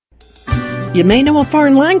You may know a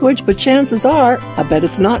foreign language, but chances are, I bet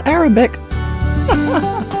it's not Arabic.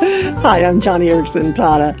 Hi, I'm Johnny Erickson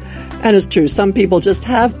Tata. And it's true, some people just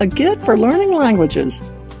have a gift for learning languages,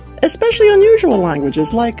 especially unusual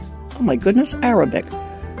languages like, oh my goodness, Arabic.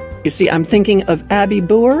 You see, I'm thinking of Abby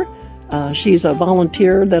Boer. She's a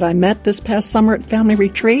volunteer that I met this past summer at Family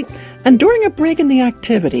Retreat. And during a break in the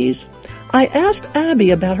activities, I asked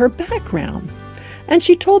Abby about her background. And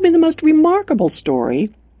she told me the most remarkable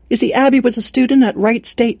story. You see, Abby was a student at Wright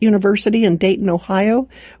State University in Dayton, Ohio,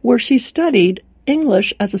 where she studied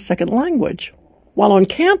English as a second language. While on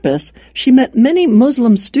campus, she met many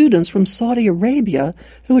Muslim students from Saudi Arabia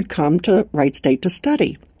who had come to Wright State to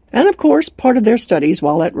study. And of course, part of their studies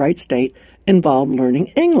while at Wright State involved learning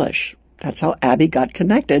English. That's how Abby got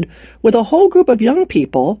connected with a whole group of young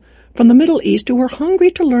people from the Middle East who were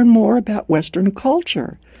hungry to learn more about Western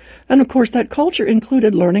culture. And of course, that culture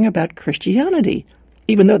included learning about Christianity,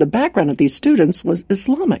 even though the background of these students was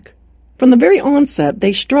Islamic. From the very onset,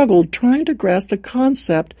 they struggled trying to grasp the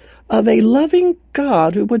concept of a loving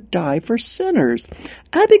God who would die for sinners.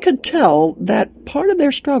 Abby could tell that part of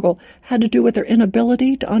their struggle had to do with their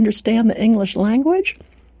inability to understand the English language.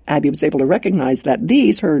 Abby was able to recognize that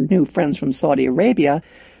these, her new friends from Saudi Arabia,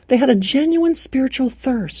 they had a genuine spiritual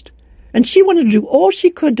thirst, and she wanted to do all she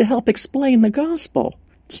could to help explain the gospel.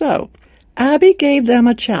 So, Abby gave them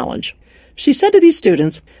a challenge. She said to these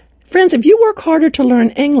students, "Friends, if you work harder to learn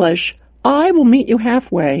English, I will meet you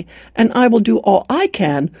halfway, and I will do all I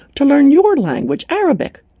can to learn your language,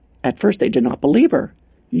 Arabic." At first they did not believe her.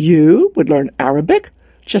 "You would learn Arabic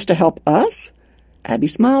just to help us?" Abby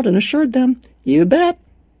smiled and assured them, "You bet."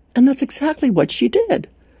 And that's exactly what she did.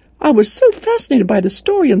 I was so fascinated by the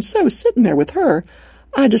story, and so sitting there with her,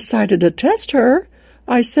 I decided to test her.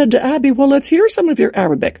 I said to Abby, "Well, let's hear some of your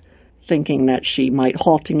Arabic," thinking that she might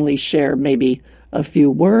haltingly share maybe a few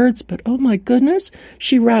words, but oh my goodness,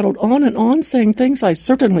 she rattled on and on, saying things I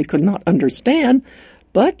certainly could not understand.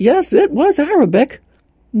 But yes, it was Arabic.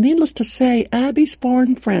 Needless to say, Abby's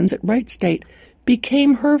foreign friends at Wright State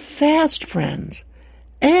became her fast friends.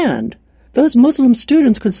 And those Muslim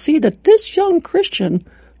students could see that this young Christian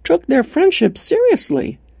took their friendship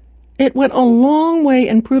seriously. It went a long way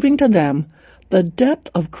in proving to them the depth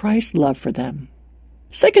of Christ's love for them.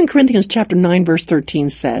 2 Corinthians chapter 9, verse 13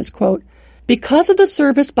 says, quote, "Because of the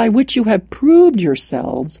service by which you have proved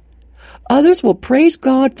yourselves, others will praise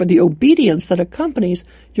God for the obedience that accompanies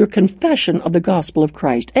your confession of the gospel of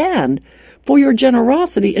Christ, and for your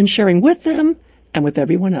generosity in sharing with them and with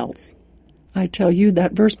everyone else." I tell you,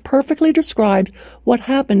 that verse perfectly describes what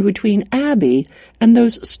happened between Abby and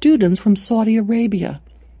those students from Saudi Arabia.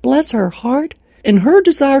 Bless her heart, in her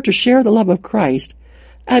desire to share the love of Christ,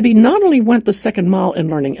 Abby not only went the second mile in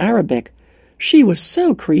learning Arabic, she was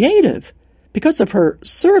so creative. Because of her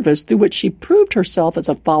service through which she proved herself as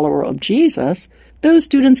a follower of Jesus, those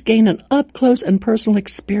students gained an up-close and personal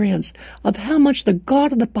experience of how much the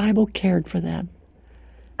God of the Bible cared for them.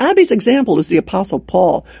 Abby's example is the Apostle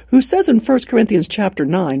Paul, who says in 1 Corinthians chapter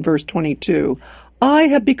 9, verse 22, "I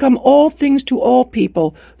have become all things to all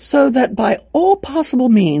people, so that by all possible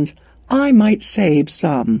means I might save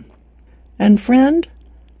some." And friend,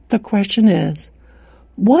 the question is,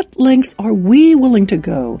 what lengths are we willing to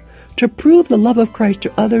go to prove the love of Christ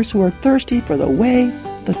to others who are thirsty for the way,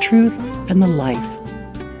 the truth, and the life?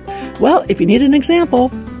 Well, if you need an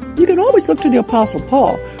example, you can always look to the Apostle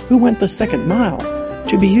Paul, who went the second mile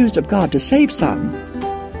to be used of God to save some.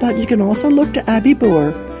 But you can also look to Abby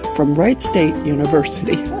Boer from Wright State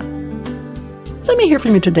University. Let me hear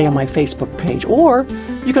from you today on my Facebook page, or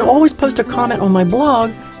you can always post a comment on my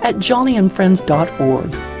blog at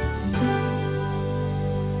johnnyandfriends.org.